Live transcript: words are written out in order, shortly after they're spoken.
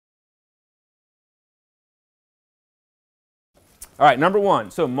All right, number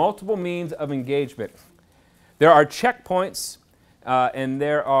one, so multiple means of engagement. There are checkpoints and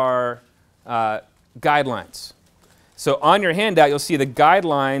there are guidelines. So on your handout, you'll see the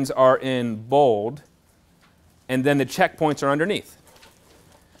guidelines are in bold, and then the checkpoints are underneath.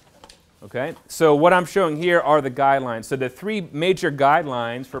 Okay, so what I'm showing here are the guidelines. So the three major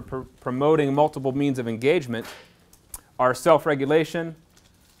guidelines for promoting multiple means of engagement are self-regulation,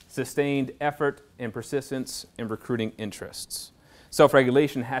 sustained effort, and persistence in recruiting interests.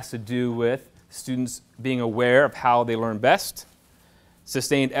 Self-regulation has to do with students being aware of how they learn best.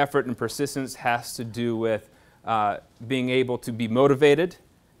 Sustained effort and persistence has to do with being able to be motivated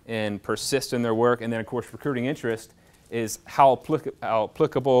and persist in their work. And then, of course, recruiting interest is how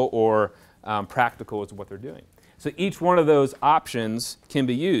applicable or practical is what they're doing. So each one of those options can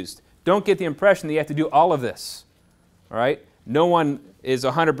be used. Don't get the impression that you have to do all of this. All right? No one is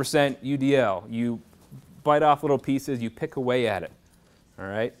 100% UDL. You bite off little pieces, you pick away at it. All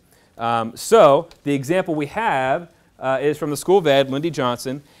right? So the example we have is from the School of Ed, Lindy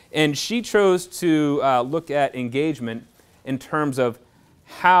Johnson, and she chose to look at engagement in terms of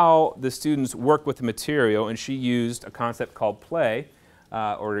how the students work with the material, and she used a concept called play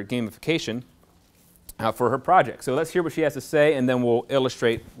or gamification for her project. So let's hear what she has to say, and then we'll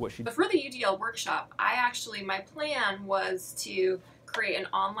illustrate what she did. For the UDL workshop, my plan was to create an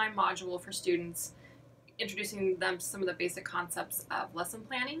online module for students, introducing them to some of the basic concepts of lesson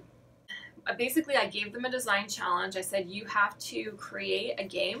planning. Basically, I gave them a design challenge. I said, you have to create a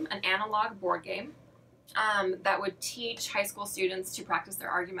game, an analog board game, that would teach high school students to practice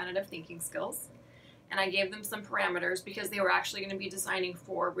their argumentative thinking skills. And I gave them some parameters because they were actually going to be designing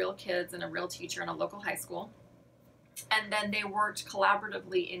for real kids and a real teacher in a local high school. And then they worked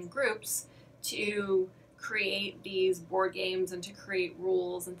collaboratively in groups to create these board games and to create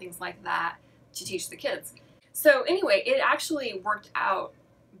rules and things like that to teach the kids. So anyway, it actually worked out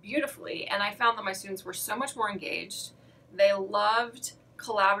beautifully, and I found that my students were so much more engaged. They loved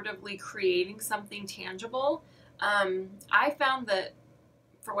collaboratively creating something tangible. I found that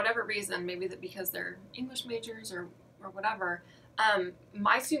for whatever reason, maybe that because they're English majors or whatever,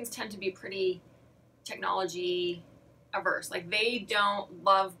 my students tend to be pretty technology averse. Like, they don't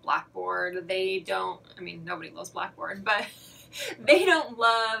love Blackboard. They don't, I mean, nobody loves Blackboard, but they don't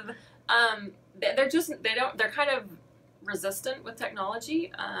love, they're kind of resistant with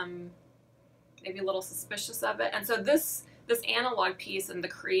technology, maybe a little suspicious of it. And so this analog piece and the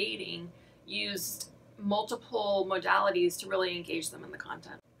creating used multiple modalities to really engage them in the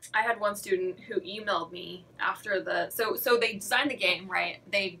content. I had one student who emailed me after so they designed the game, right?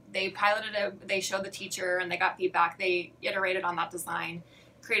 They piloted it, they showed the teacher, and they got feedback. They iterated on that design,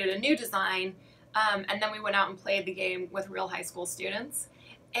 created a new design, and then we went out and played the game with real high school students.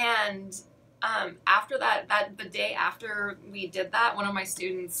 And after that, the day after we did that, one of my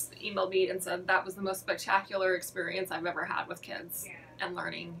students emailed me and said that was the most spectacular experience I've ever had with kids and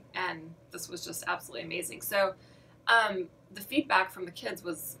learning, and this was just absolutely amazing. So the feedback from the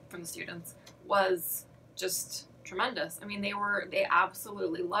students was just tremendous. I mean, they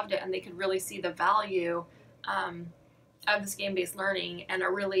absolutely loved it, and they could really see the value of this game-based learning, and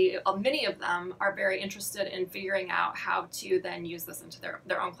many of them are very interested in figuring out how to then use this into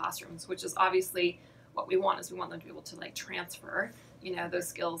their own classrooms, which is obviously what we want. Is we want them to be able to transfer, those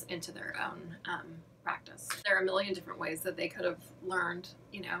skills into their own practice. There are a million different ways that they could have learned,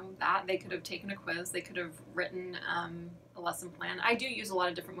 that they could have taken a quiz, they could have written a lesson plan. I do use a lot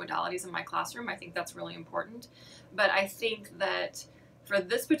of different modalities in my classroom. I think that's really important, but I think that for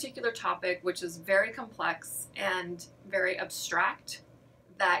this particular topic, which is very complex and very abstract,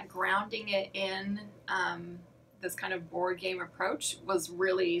 that grounding it in this kind of board game approach was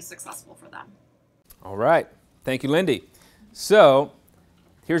really successful for them. All right. Thank you, Lindy. So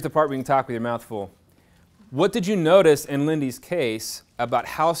here's the part where you can talk with your mouth full. What did you notice in Lindy's case about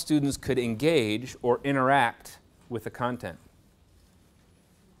how students could engage or interact with the content?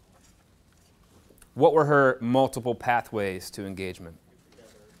 What were her multiple pathways to engagement?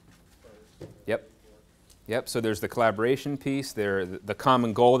 Yep, so there's the collaboration piece, the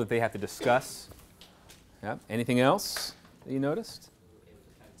common goal that they have to discuss. Yep. Anything else that you noticed?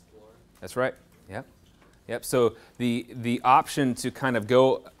 That's right. Yep. So the option to kind of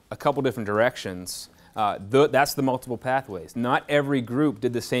go a couple different directions, that's the multiple pathways. Not every group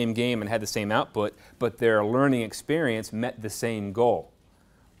did the same game and had the same output, but their learning experience met the same goal,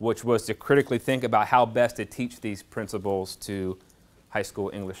 which was to critically think about how best to teach these principles to high school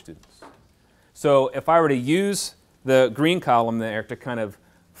English students. So if I were to use the green column there to kind of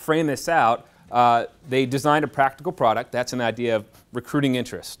frame this out, they designed a practical product. That's an idea of recruiting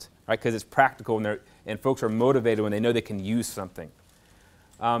interest. right? Because it's practical and folks are motivated when they know they can use something.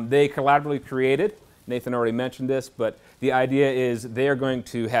 They collaboratively created. Nathan already mentioned this, but the idea is they're going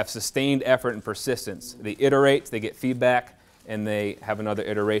to have sustained effort and persistence. They iterate, they get feedback, and they have another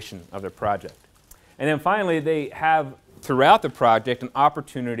iteration of their project. And then finally, they have, throughout the project, an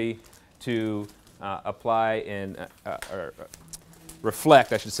opportunity to apply and or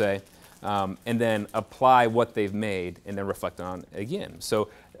reflect, I should say, and then apply what they've made and then reflect on it again. So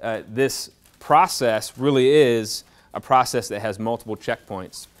this process really is a process that has multiple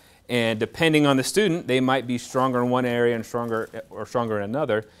checkpoints. And depending on the student, they might be stronger in one area and stronger in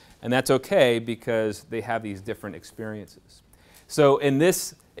another. And that's okay because they have these different experiences. So in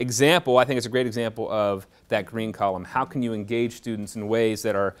this example, I think it's a great example of that green column. How can you engage students in ways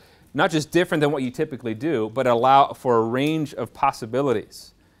that are not just different than what you typically do, but allow for a range of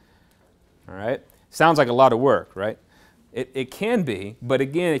possibilities? All right? Sounds like a lot of work, right? It can be, but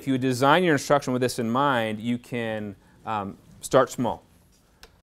again, if you design your instruction with this in mind, you can start small.